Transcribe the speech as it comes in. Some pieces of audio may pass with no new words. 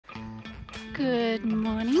Good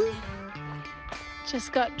morning.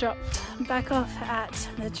 Just got dropped back off at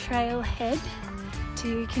the trailhead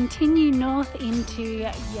to continue north into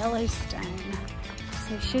Yellowstone.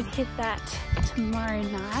 So should hit that tomorrow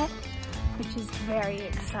night, which is very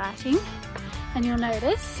exciting. And you'll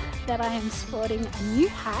notice that I am sporting a new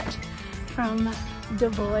hat from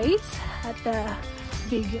Dubois at the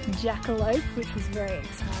big jackalope, which was very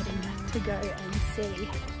exciting to go and see.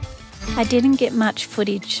 I didn't get much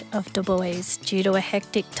footage of Dubois due to a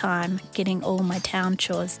hectic time getting all my town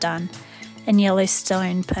chores done and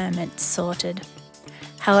Yellowstone permits sorted.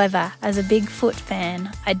 However, as a Bigfoot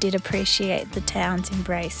fan, I did appreciate the town's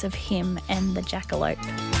embrace of him and the jackalope.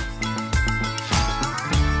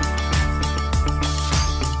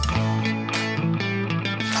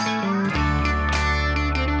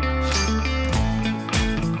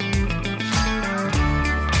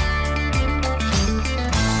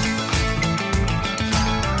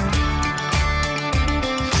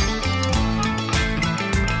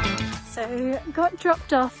 Got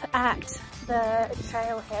dropped off at the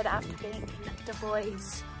trailhead after being in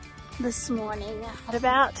Dubois this morning at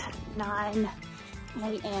about 9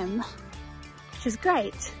 AM, which is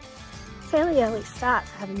great. Fairly early start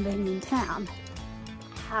for having been in town.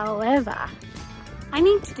 However, I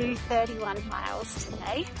need to do 31 miles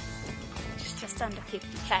today, which is just under 50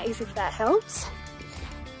 Ks if that helps.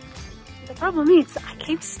 The problem is I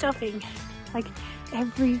keep stopping like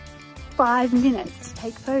every 5 minutes to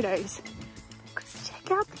take photos.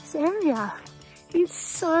 Check out this area. It's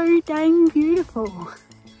so dang beautiful.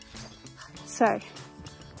 So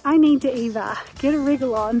I need to either get a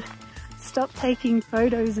wriggle on, stop taking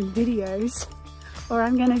photos and videos, or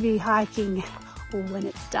I'm going to be hiking when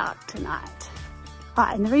it's dark tonight.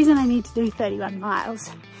 And the reason I need to do 31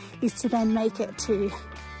 miles is to then make it to,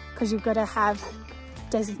 because you've got to have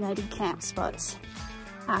designated camp spots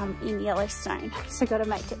in Yellowstone. So I've got to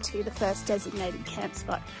make it to the first designated camp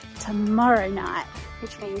spot tomorrow night,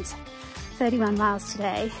 which means 31 miles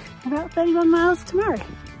today, about 31 miles tomorrow.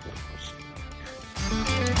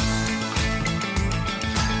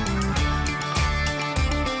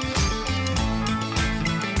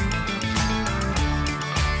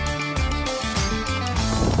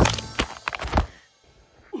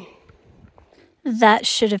 That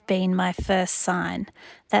should have been my first sign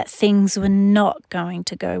that things were not going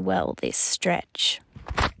to go well this stretch.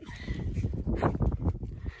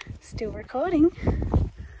 Still recording.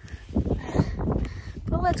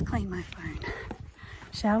 But let's clean my phone.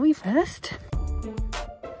 Shall we first?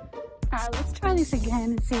 Alright, let's try this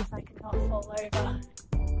again and see if I can not fall over.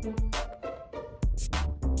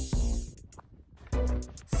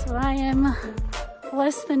 So I am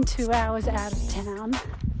less than 2 hours out of town.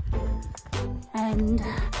 And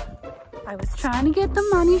I was trying to get the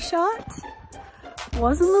money shot,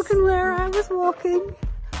 wasn't looking where I was walking,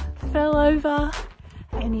 fell over,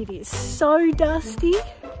 and it is so dusty.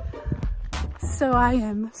 So I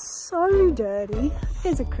am so dirty.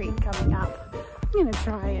 There's a creek coming up. I'm gonna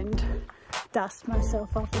try and dust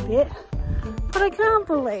myself off a bit. But I can't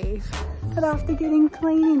believe that after getting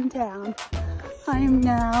clean in town, I am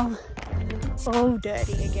now all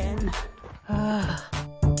dirty again. Ugh.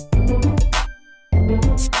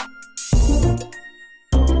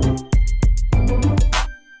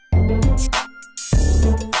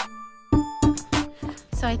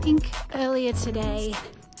 So I think earlier today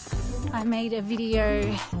I made a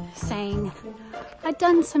video saying I'd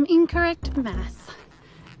done some incorrect math,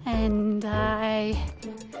 and I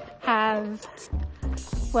have,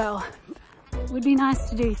 well, it would be nice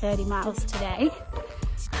to do 30 miles today.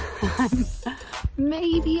 I'm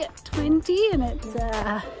maybe at 20 and it's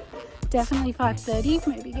definitely 5:30,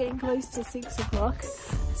 maybe getting close to 6 o'clock.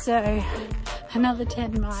 So another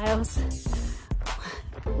 10 miles,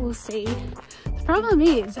 we'll see. The problem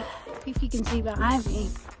is, if you can see behind me,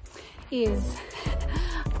 is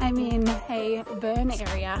I'm in a burn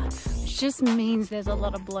area, which just means there's a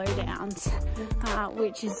lot of blowdowns,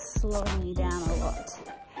 which is slowing me down a lot.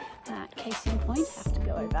 Case in point, I have to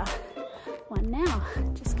go over one now.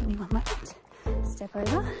 Just give me one moment. Step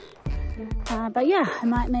over. But yeah, I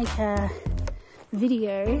might make a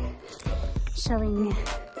video showing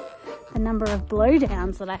the number of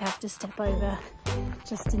blowdowns that I have to step over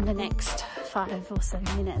just in the next 5 or so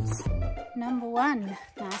minutes. Number 1,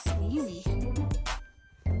 nice and easy.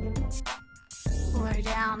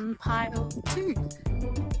 Blowdown pile 2.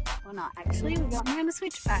 Well, not actually, we got me on a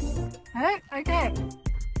switchback. Oh, okay.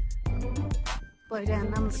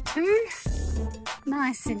 Blowdown number 2,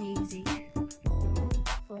 nice and easy.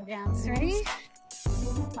 Blowdown 3,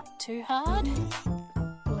 not too hard.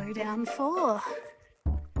 Blowdown 4.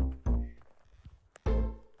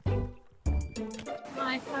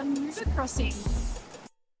 my river crossing.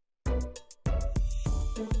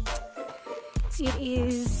 It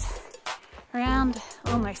is around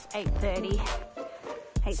almost 8:30,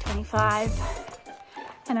 8:25,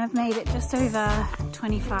 and I've made it just over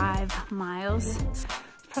 25 miles.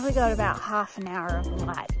 Probably got about half an hour of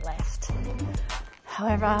light left.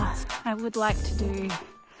 However, I would like to do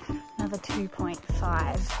another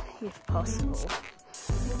 2.5 if possible.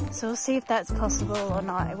 So we'll see if that's possible or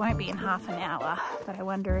not. It won't be in half an hour, but I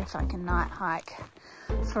wonder if I can night hike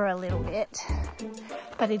for a little bit.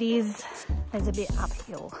 But there's a bit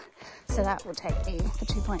uphill, so that will take me, the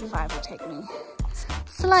 2.5 will take me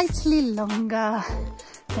slightly longer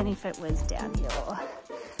than if it was downhill or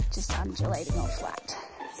just undulating or flat.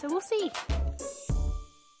 So we'll see.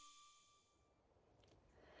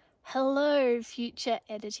 Hello, future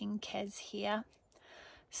editing Kez here.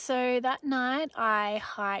 So that night I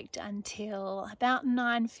hiked until about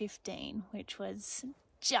 9:15, which was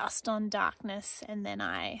just on darkness, and then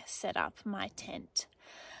I set up my tent.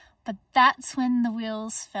 But that's when the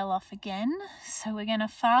wheels fell off again. So we're gonna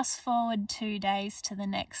fast forward 2 days to the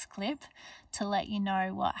next clip to let you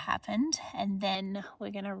know what happened, and then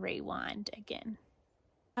we're gonna rewind again.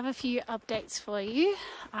 I have a few updates for you.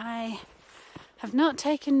 I have not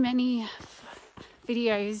taken many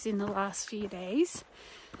videos in the last few days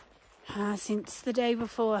since the day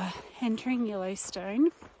before entering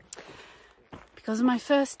Yellowstone. Because of my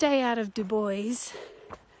first day out of Dubois,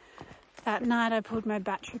 that night I pulled my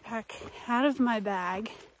battery pack out of my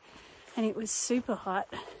bag and it was super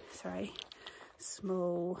hot. Sorry,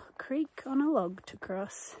 small creek on a log to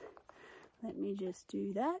cross. Let me just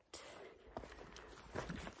do that.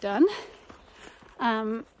 Done.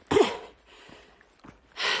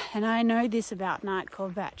 And I know this about night core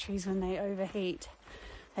batteries: when they overheat,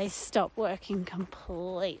 they stop working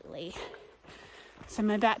completely. So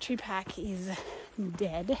my battery pack is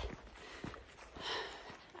dead,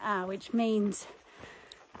 which means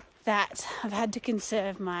that I've had to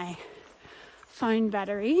conserve my phone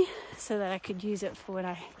battery so that I could use it for what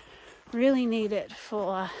I really need it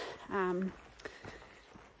for, my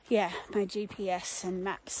GPS and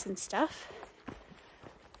maps and stuff.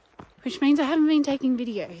 Which means I haven't been taking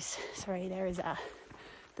videos. Sorry, there is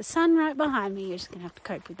the sun right behind me. You're just gonna have to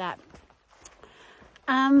cope with that.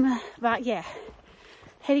 But yeah,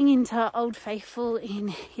 heading into Old Faithful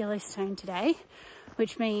in Yellowstone today,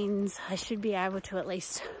 which means I should be able to at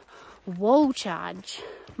least wall charge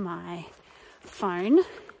my phone.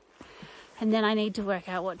 And then I need to work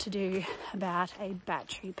out what to do about a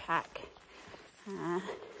battery pack.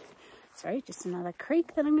 Sorry, just another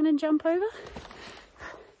creek that I'm gonna jump over.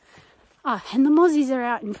 Oh, and the mozzies are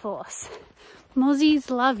out in force.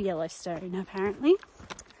 Mozzies love Yellowstone, apparently.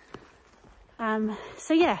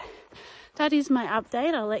 So yeah, that is my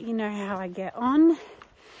update. I'll let you know how I get on.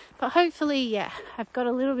 But hopefully, yeah, I've got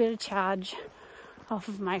a little bit of charge off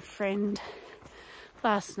of my friend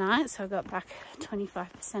last night. So I got back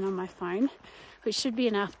 25% on my phone, which should be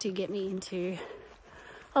enough to get me into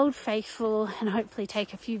Old Faithful and hopefully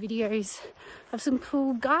take a few videos of some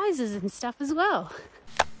cool geysers and stuff as well.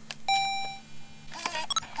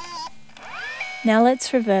 Now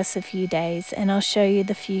let's reverse a few days and I'll show you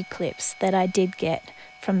the few clips that I did get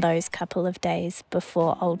from those couple of days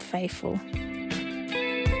before Old Faithful.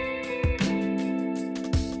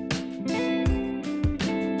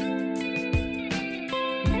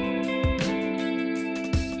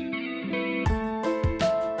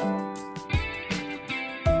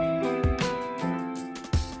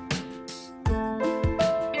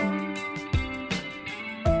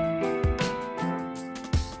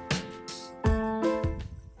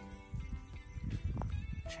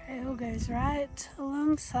 Goes right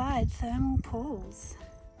alongside thermal pools,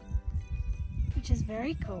 which is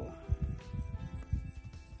very cool.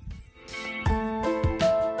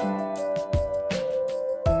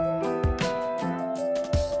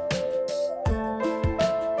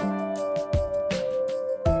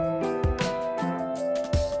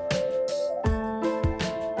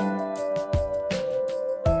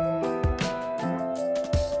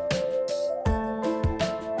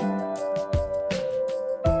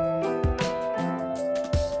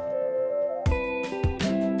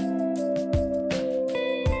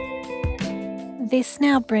 This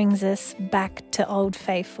now brings us back to Old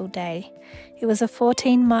Faithful Day. It was a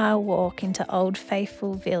 14-mile walk into Old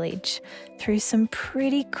Faithful Village through some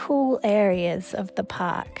pretty cool areas of the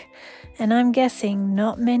park, and I'm guessing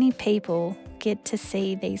not many people get to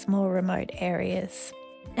see these more remote areas.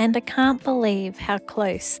 And I can't believe how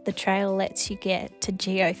close the trail lets you get to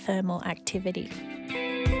geothermal activity.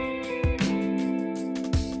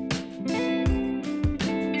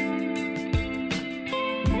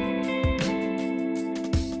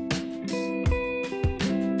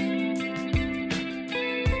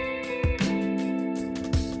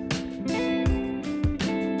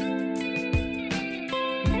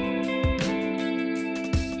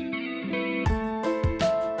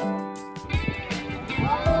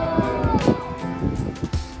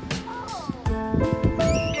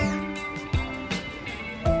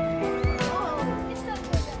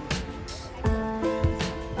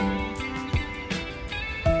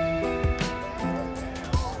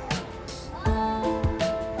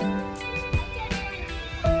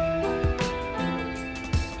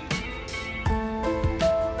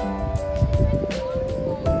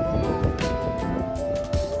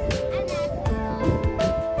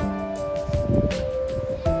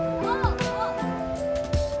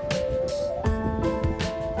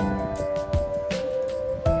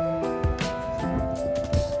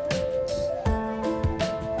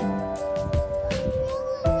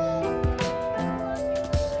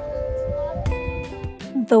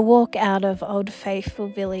 The walk out of Old Faithful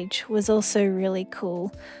Village was also really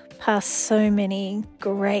cool, past so many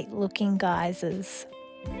great looking geysers.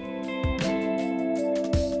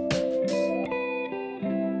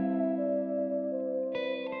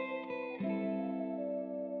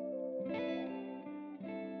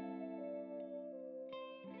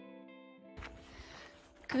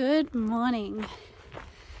 Good morning.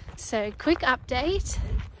 So quick update,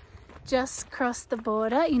 just crossed the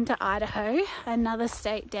border into Idaho, another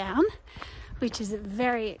state down, which is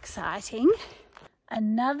very exciting.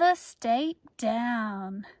 Another state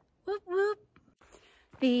down. Whoop whoop.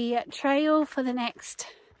 The trail for the next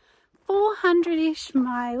 400-ish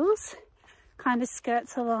miles kind of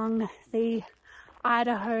skirts along the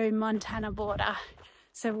Idaho-Montana border.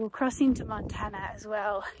 So we'll cross into Montana as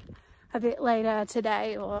well a bit later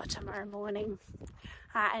today or tomorrow morning.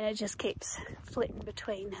 And it just keeps flipping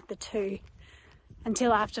between the two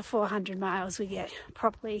until after 400 miles we get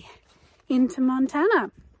properly into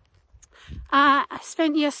Montana. I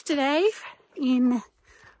spent yesterday in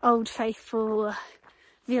Old Faithful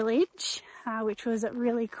Village, which was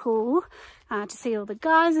really cool to see all the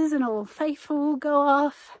geysers and Old Faithful go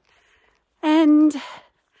off, and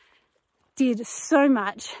did so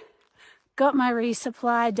much. Got my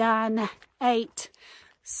resupply done, ate,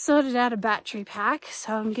 sorted out a battery pack,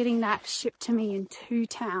 so I'm getting that shipped to me in 2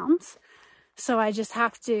 towns. So I just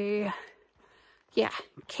have to,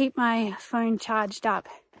 keep my phone charged up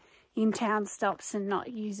in town stops and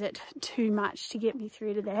not use it too much to get me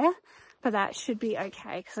through to there. But that should be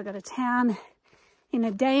okay because I got a town in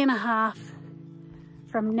a day and a half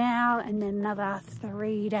from now and then another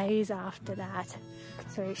 3 days after that.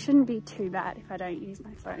 So it shouldn't be too bad if I don't use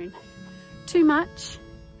my phone too much.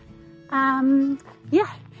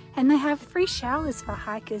 And they have free showers for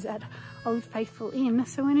hikers at Old Faithful Inn,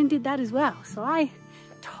 so I went and did that as well. So I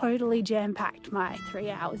totally jam-packed my 3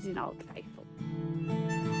 hours in Old Faithful.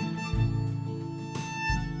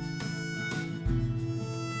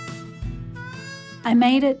 I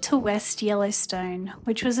made it to West Yellowstone,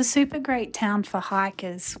 which was a super great town for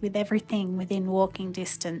hikers with everything within walking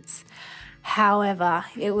distance. However,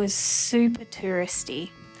 it was super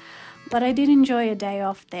touristy. But I did enjoy a day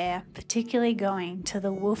off there, particularly going to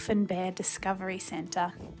the Wolf and Bear Discovery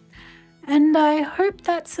Centre. And I hope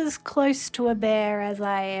that's as close to a bear as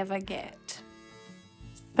I ever get.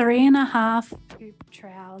 3.5 poop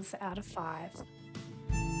trails out of 5.